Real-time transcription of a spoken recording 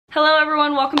Hello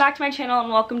everyone, welcome back to my channel and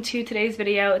welcome to today's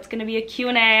video. It's going to be a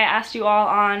Q&A. I asked you all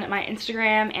on my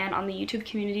Instagram and on the YouTube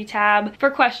community tab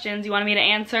for questions you wanted me to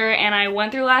answer, and I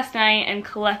went through last night and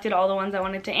collected all the ones I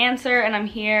wanted to answer, and I'm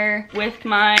here with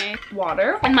my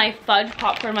water and my fudge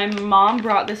popcorn. My mom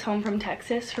brought this home from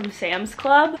Texas from Sam's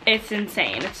Club. It's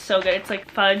insane. It's so good. It's like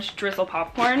fudge drizzle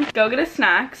popcorn. Go get a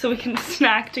snack so we can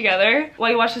snack together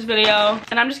while you watch this video,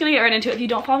 and I'm just going to get right into it. If you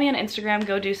don't follow me on Instagram,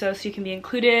 go do so you can be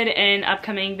included in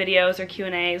upcoming videos or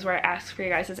Q&As where I ask for your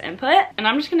guys' input. And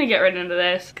I'm just gonna get right into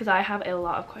this because I have a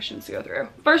lot of questions to go through.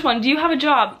 First one, do you have a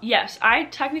job? Yes, I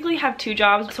technically have 2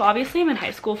 jobs. So obviously I'm in high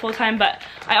school full-time, but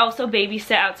I also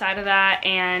babysit outside of that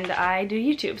and I do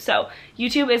YouTube. So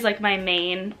YouTube is like my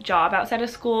main job outside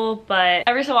of school, but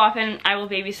every so often I will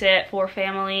babysit for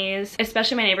families,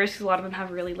 especially my neighbors, because a lot of them have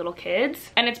really little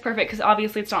kids. And it's perfect because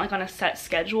obviously it's not like on a set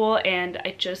schedule, and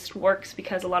it just works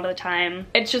because a lot of the time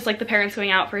it's just like the parents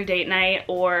going out for a date night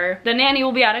or the nanny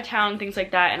will be out of town, things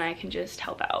like that, and I can just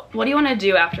help out. What do you want to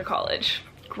do after college?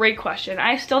 Great question.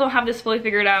 I still don't have this fully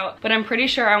figured out, but I'm pretty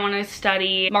sure I want to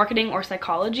study marketing or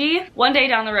psychology. One day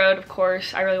down the road, of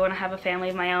course, I really want to have a family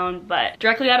of my own, but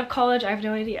directly out of college, I have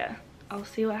no idea. I'll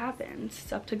see what happens.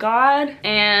 It's up to God,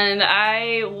 and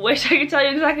I wish I could tell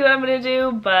you exactly what I'm gonna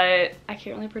do, but I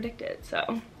can't really predict it,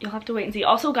 so you'll have to wait and see.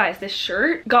 Also, guys, this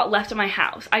shirt got left at my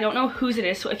house. I don't know whose it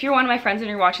is, so if you're one of my friends and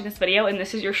you're watching this video and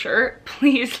this is your shirt,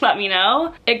 please let me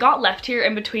know. It got left here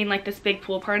in between like this big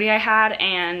pool party I had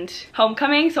and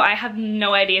homecoming, so I have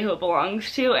no idea who it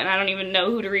belongs to, and I don't even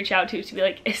know who to reach out to be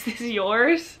like, is this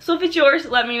yours? So if it's yours,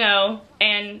 let me know,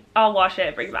 and I'll wash it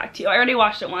and bring it back to you. I already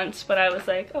washed it once, but I was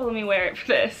like, oh, let me wear it for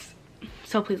this.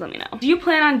 So please let me know. Do you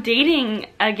plan on dating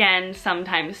again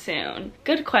sometime soon?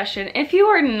 Good question. If you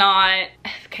are not,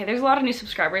 okay, there's a lot of new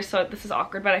subscribers, so this is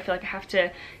awkward, but I feel like I have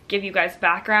to give you guys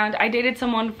background. I dated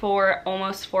someone for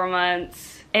almost 4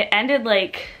 months. It ended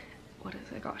like, what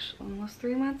is it, gosh, almost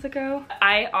 3 months ago.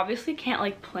 I obviously can't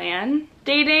like plan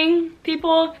dating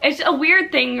people. It's a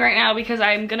weird thing right now because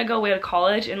I'm gonna go away to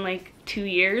college in like 2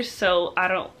 years, so I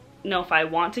don't know if I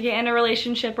want to get in a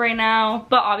relationship right now.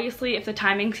 But obviously if the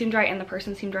timing seemed right and the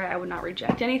person seemed right, I would not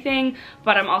reject anything,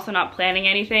 but I'm also not planning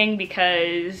anything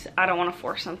because I don't want to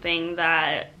force something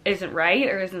that isn't right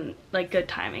or isn't like good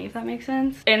timing, if that makes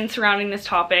sense. And surrounding this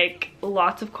topic,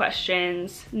 lots of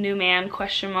questions. New man,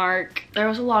 question mark. There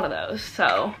was a lot of those,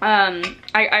 so I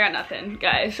got nothing,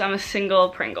 guys. I'm a single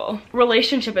Pringle.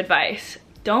 Relationship advice: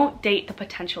 don't date the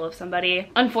potential of somebody.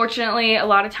 Unfortunately, a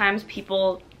lot of times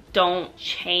people don't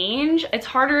change. It's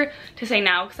harder to say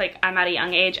now because like I'm at a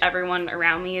young age, everyone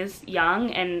around me is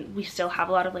young, and we still have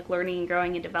a lot of like learning and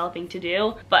growing and developing to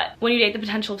do. But when you date the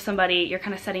potential of somebody, you're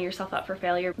kind of setting yourself up for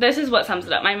failure. This is what sums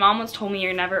it up. My mom once told me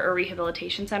you're never a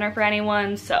rehabilitation center for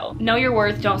anyone, so know your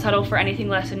worth, don't settle for anything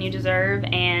less than you deserve,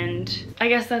 and I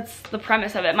guess that's the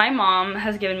premise of it. My mom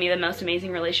has given me the most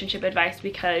amazing relationship advice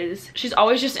because she's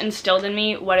always just instilled in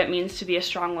me what it means to be a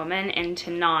strong woman and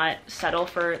to not settle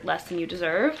for less than you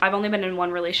deserve. I've only been in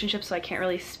one relationship, so I can't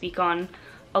really speak on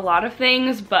a lot of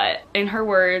things, but in her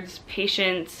words,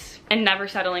 patience and never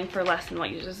settling for less than what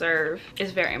you deserve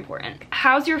is very important.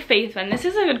 How's your faith been? This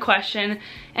is a good question,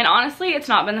 and honestly it's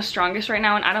not been the strongest right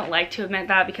now, and I don't like to admit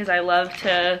that because I love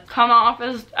to come off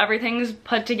as everything's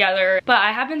put together, but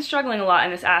I have been struggling a lot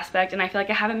in this aspect, and I feel like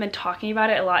I haven't been talking about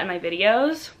it a lot in my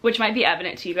videos, which might be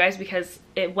evident to you guys because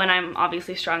when I'm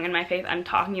obviously strong in my faith, I'm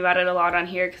talking about it a lot on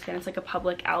here because then it's like a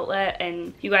public outlet,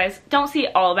 and you guys don't see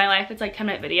all of my life. It's like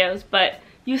 10-minute videos, but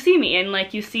you see me and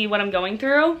like you see what I'm going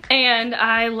through. And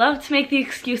I love to make the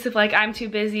excuse of like I'm too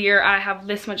busy or I have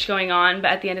this much going on, but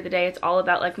at the end of the day it's all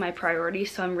about like my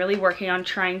priorities. So I'm really working on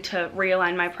trying to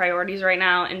realign my priorities right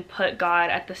now and put God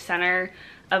at the center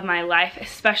of my life,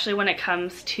 especially when it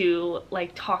comes to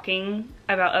like talking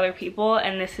about other people.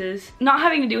 And this is not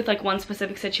having to do with like one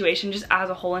specific situation, just as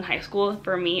a whole in high school.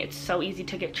 For me, it's so easy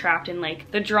to get trapped in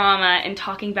like the drama and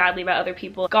talking badly about other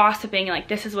people, gossiping, and like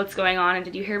this is what's going on and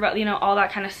did you hear about, you know, all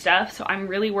that kind of stuff. So I'm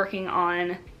really working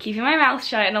on keeping my mouth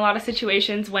shut in a lot of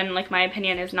situations when like my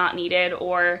opinion is not needed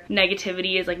or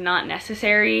negativity is like not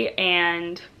necessary,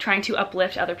 and trying to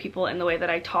uplift other people in the way that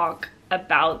I talk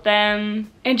about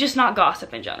them and just not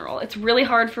gossip in general. It's really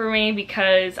hard for me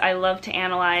because I love to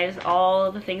analyze all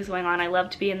of the things going on. I love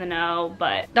to be in the know,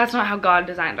 but that's not how God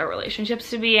designed our relationships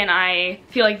to be, and I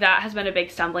feel like that has been a big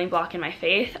stumbling block in my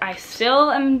faith. I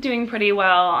still am doing pretty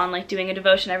well on like doing a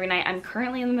devotion every night. I'm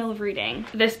currently in the middle of reading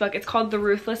this book. It's called The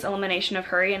Ruthless Elimination of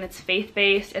Hurry, and it's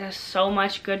faith-based. It has so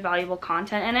much good valuable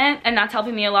content in it, and that's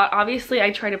helping me a lot. Obviously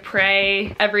I try to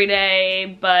pray every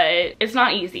day, but it's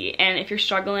not easy, and if you're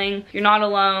struggling, you're You're not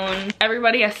alone.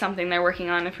 Everybody has something they're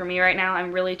working on, and for me right now,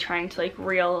 I'm really trying to like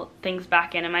reel things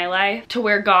back in my life to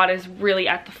where God is really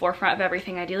at the forefront of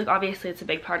everything I do. Like obviously it's a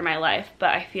big part of my life, but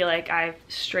I feel like I've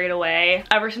strayed away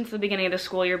ever since the beginning of the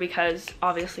school year because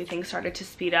obviously things started to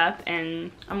speed up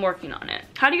and I'm working on it.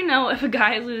 How do you know if a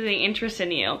guy is losing interest in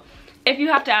you? If you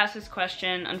have to ask this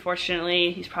question,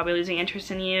 unfortunately, he's probably losing interest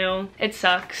in you. It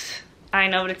sucks. I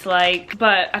know what it's like,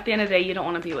 but at the end of the day, you don't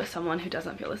want to be with someone who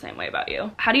doesn't feel the same way about you.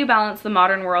 How do you balance the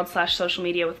modern world / social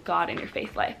media with God in your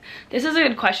faith life? This is a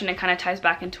good question. It kind of ties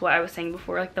back into what I was saying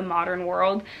before, like the modern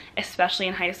world, especially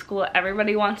in high school.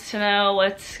 Everybody wants to know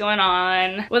what's going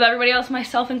on with everybody else,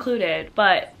 myself included.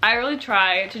 But I really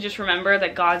try to just remember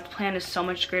that God's plan is so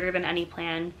much greater than any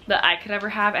plan that I could ever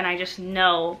have. And I just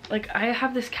know, like I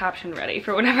have this caption ready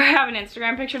for whenever I have an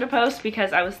Instagram picture to post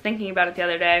because I was thinking about it the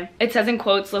other day. It says in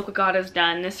quotes, "Look what God has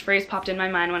done." This phrase popped in my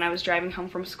mind when I was driving home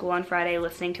from school on Friday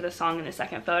listening to the song in the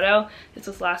second photo. This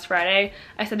was last Friday.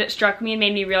 I said it struck me and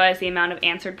made me realize the amount of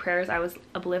answered prayers I was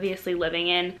obliviously living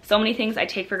in. So many things I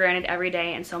take for granted every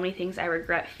day and so many things I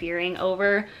regret fearing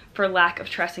over for lack of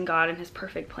trust in God and his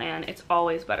perfect plan. It's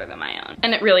always better than my own.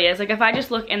 And it really is. Like if I just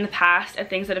look in the past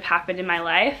at things that have happened in my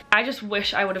life, I just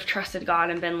wish I would have trusted God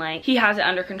and been like, he has it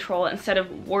under control instead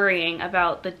of worrying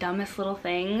about the dumbest little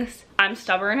things. I'm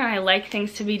stubborn and I like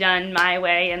things to be done my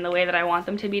way and the way that I want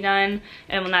them to be done.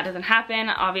 And when that doesn't happen,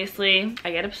 obviously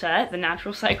I get upset, the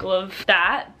natural cycle of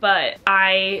that. But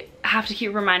I have to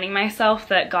keep reminding myself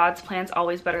that God's plan's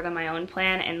always better than my own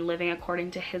plan and living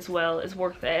according to his will is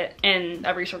worth it in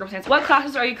every circumstance. What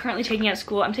classes are you currently taking at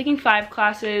school? I'm taking 5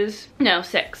 classes. No,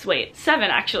 6. Wait, 7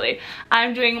 actually.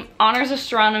 I'm doing honors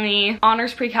astronomy,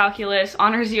 honors pre-calculus,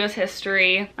 honors US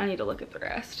history. I need to look at the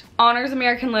rest. Honors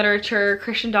American literature,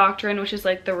 Christian doctrine, which is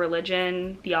like the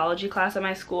religion theology class at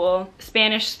my school,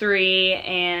 Spanish 3,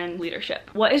 and leadership.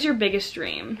 What is your biggest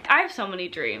dream? I have so many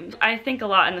dreams. I think a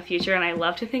lot in the future and I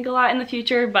love to think a lot in the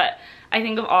future, but I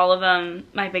think of all of them,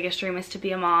 my biggest dream is to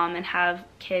be a mom and have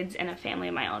kids and a family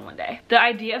of my own one day. The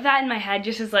idea of that in my head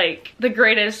just is like the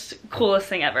greatest, coolest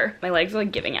thing ever. My legs are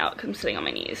like giving out because I'm sitting on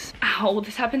my knees. Ow,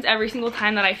 this happens every single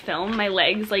time that I film. My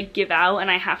legs like give out and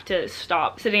I have to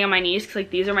stop sitting on my knees because like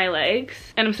these are my legs.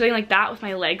 And I'm sitting like that with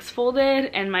my legs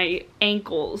folded and my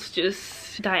ankles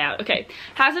just die out. Okay,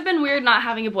 has it been weird not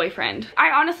having a boyfriend?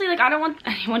 I honestly, like, I don't want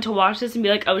anyone to watch this and be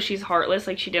like, oh, she's heartless,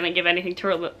 like she didn't give anything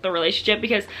to the relationship,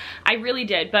 because I really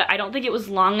did, but I don't think it was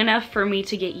long enough for me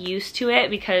to get used to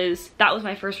it because that was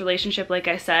my first relationship, like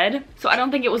I said. So I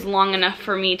don't think it was long enough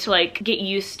for me to like get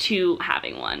used to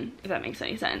having one, if that makes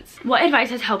any sense. What advice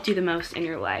has helped you the most in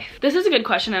your life? This is a good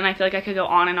question and I feel like I could go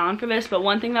on and on for this, but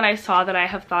one thing that I saw that I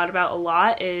have thought about a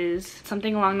lot is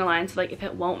something along the lines of like, if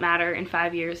it won't matter in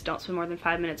 5 years, don't spend more than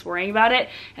 5 minutes worrying about it.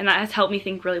 And that has helped me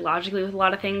think really logically with a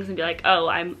lot of things and be like, oh,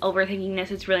 I'm overthinking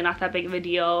this, it's really not that big of a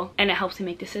deal, and it helps me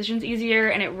make decisions easier.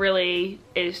 And it really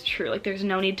is true. Like there's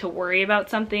no need to worry about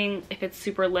something if it's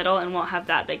super little and won't have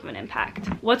that big of an impact.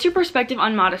 What's your perspective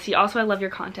on modesty? Also, I love your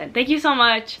content. Thank you so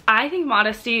much. I think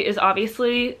modesty is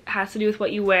obviously has to do with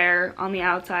what you wear on the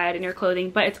outside and your clothing,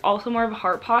 but it's also more of a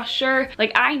heart posture.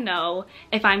 Like I know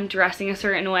if I'm dressing a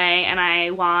certain way and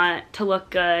I want to look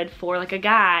good for like a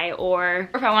guy, or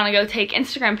if I want to go take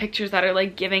Instagram pictures that are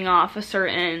like giving off a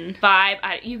certain vibe,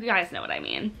 you guys know what I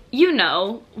mean. You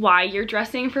know why you're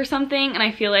dressing for something, and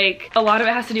I feel like a lot of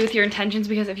it has to do with your intentions,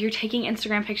 because if you're taking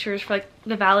Instagram pictures for like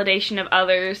the validation of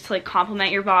others to like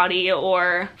compliment your body,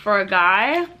 or for a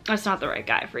guy, that's not the right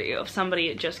guy for you if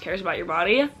somebody just cares about your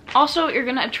body. Also, you're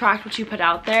gonna attract what you put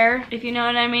out there, if you know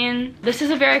what I mean. This is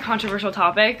a very controversial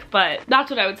topic, but that's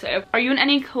what I would say. Are you in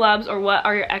any clubs, or what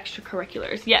are your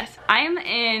extracurriculars? Yes, I am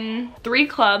in 3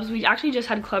 clubs. We actually just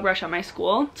had Club Rush at my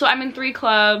school, so I'm in 3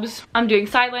 clubs. I'm doing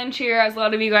sideline cheer, as a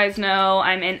lot of you guys know.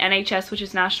 I'm in NHS, which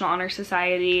is National Honor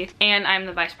Society, and I'm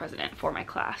the vice president for my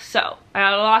class. So I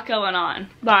got a lot going on,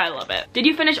 but I love it. Did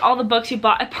you finish all the books you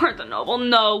bought at Barnes & Noble?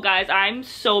 No, guys, I'm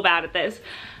so bad at this.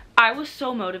 I was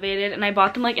so motivated and I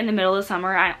bought them like in the middle of the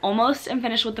summer. I almost am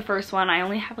finished with the first one. I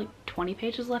only have like 20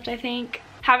 pages left, I think.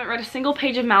 Haven't read a single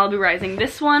page of Malibu Rising.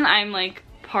 This one I'm like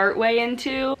part way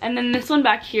into, and then this one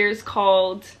back here is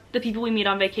called The People We Meet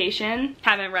on Vacation.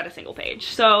 Haven't read a single page,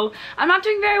 so I'm not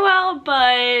doing very well,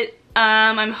 but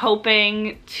I'm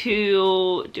hoping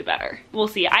to do better. We'll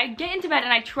see. I get into bed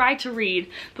and I try to read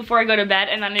before I go to bed,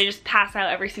 and then I just pass out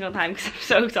every single time because I'm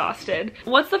so exhausted.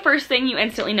 What's the first thing you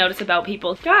instantly notice about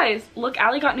people? Guys, look,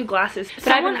 Allie got new glasses. But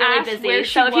I've been really busy,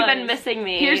 so if you've been missing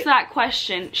me. Here's that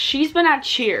question. She's been at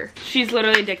cheer. She's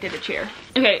literally addicted to cheer.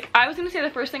 Okay, I was gonna say the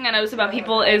first thing I notice about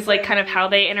people is like kind of how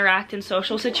they interact in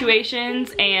social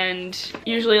situations, and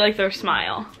usually like their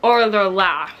smile or their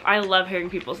laugh. I love hearing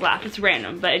people's laugh. It's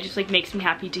random, but it just like makes me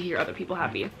happy to hear other people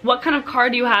happy. What kind of car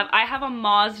do you have? I have a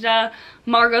Mazda.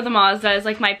 Margot the Mazda is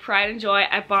like my pride and joy.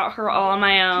 I bought her all on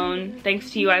my own,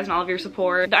 thanks to you guys and all of your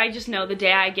support. I just know the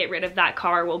day I get rid of that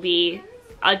car will be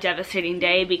a devastating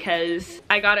day because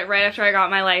I got it right after I got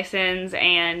my license,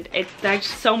 and there's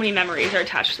just so many memories are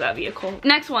attached to that vehicle.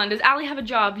 Next one, does Allie have a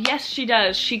job? Yes, she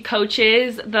does. She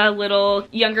coaches the little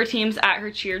younger teams at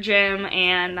her cheer gym,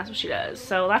 and that's what she does.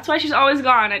 So that's why she's always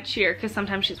gone at cheer, because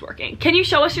sometimes she's working. Can you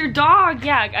show us your dog?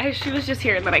 Yeah, she was just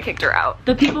here and then I kicked her out.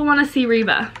 The people want to see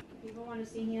Reba. People want to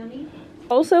see Hammy?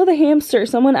 Also the hamster.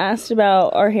 Someone asked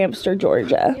about our hamster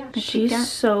Georgia. Yeah, she's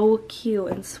so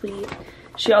cute and sweet.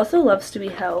 She also loves to be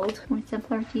held. What's up,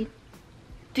 Flirty?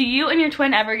 Do you and your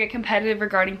twin ever get competitive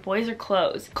regarding boys or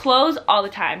clothes? Clothes all the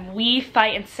time. We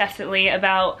fight incessantly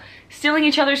about stealing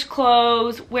each other's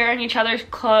clothes, wearing each other's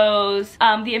clothes.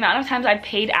 The amount of times I've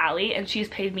paid Allie and she's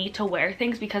paid me to wear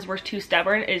things because we're too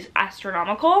stubborn is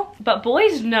astronomical. But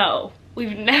boys, no.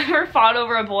 We've never fought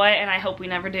over a boy, and I hope we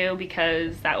never do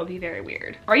because that would be very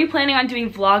weird. Are you planning on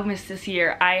doing Vlogmas this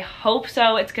year? I hope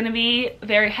so. It's gonna be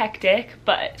very hectic,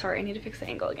 but sorry, I need to fix the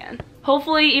angle again.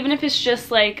 Hopefully, even if it's just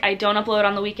like I don't upload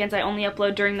on the weekends, I only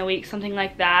upload during the week, something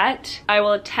like that. I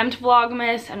will attempt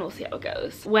Vlogmas and we'll see how it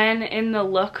goes. When in the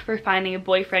look for finding a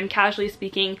boyfriend, casually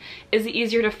speaking, is it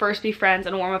easier to first be friends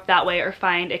and warm up that way or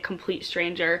find a complete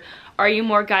stranger? Are you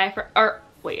more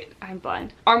wait, I'm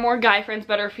blind. Are more guy friends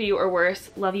better for you or worse?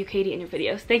 Love you, Katie, in your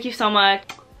videos. Thank you so much.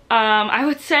 I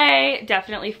would say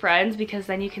definitely friends, because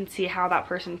then you can see how that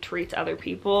person treats other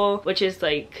people, which is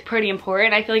like pretty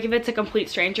important. I feel like if it's a complete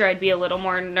stranger, I'd be a little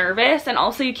more nervous, and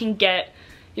also you can get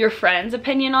your friend's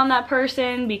opinion on that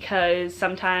person, because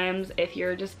sometimes if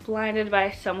you're just blinded by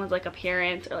someone's like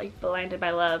appearance or like blinded by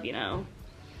love, you know,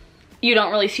 you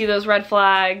don't really see those red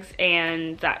flags,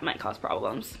 and that might cause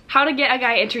problems. How to get a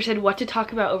guy interested, what to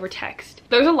talk about over text.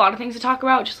 There's a lot of things to talk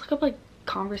about. Just look up like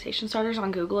conversation starters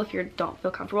on Google if you don't feel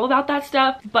comfortable about that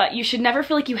stuff, but you should never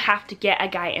feel like you have to get a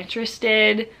guy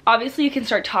interested. Obviously you can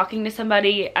start talking to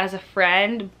somebody as a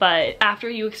friend, but after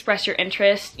you express your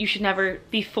interest, you should never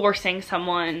be forcing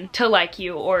someone to like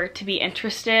you or to be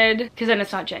interested, because then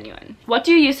it's not genuine. What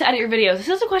do you use to edit your videos? This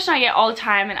is a question I get all the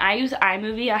time, and I use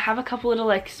iMovie. I have a couple little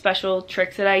like special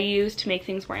tricks that I use to make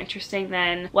things more interesting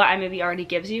than what iMovie already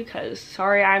gives you, because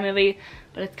sorry iMovie,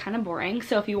 but it's kind of boring.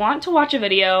 So if you want to watch a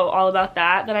video all about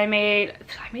that I made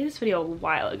this video a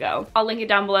while ago. I'll link it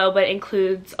down below, but it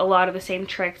includes a lot of the same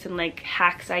tricks and like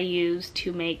hacks I use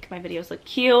to make my videos look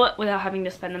cute without having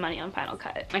to spend the money on Final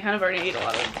Cut. I kind of already ate a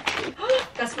lot of food.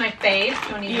 That's my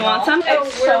fave. You want some? Oh,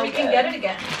 where we can get it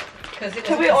again?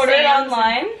 Can we order it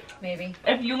online? Maybe.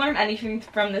 If you learn anything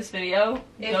from this video,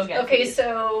 you'll get okay, food.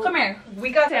 so come here. We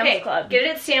got Sam's Club. Get it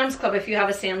at Sam's Club if you have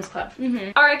a Sam's Club.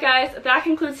 Alright guys, that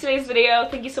concludes today's video.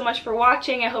 Thank you so much for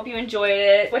watching. I hope you enjoyed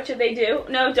it. What should they do?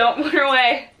 No, don't run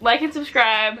away. Like and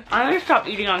subscribe. I'm gonna stop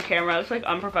eating on camera. It's like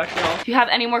unprofessional. If you have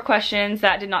any more questions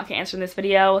that did not get answered in this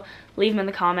video, leave them in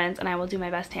the comments and I will do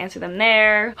my best to answer them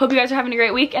there. Hope you guys are having a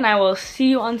great week, and I will see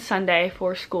you on Sunday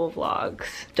for school vlogs.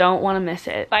 Don't want to miss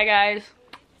it. Bye guys.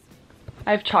 I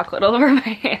have chocolate all over my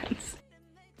hands.